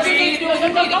do is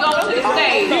you need to go to the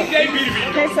stage.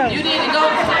 You need to go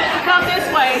come this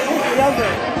way.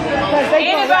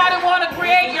 Anybody want to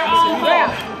create your own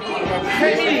hook?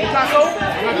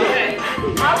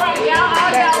 All right, y'all.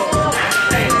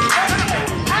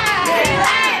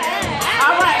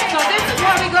 All right, so this is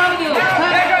what we're going to do.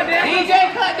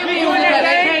 DJ cut the music.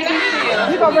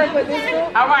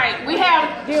 All right, we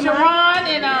have Sharon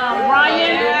and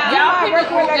Ryan. Y'all pick a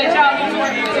group that y'all want to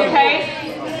work with, okay?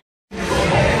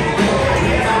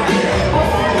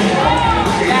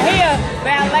 Now here,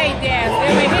 ballet dance.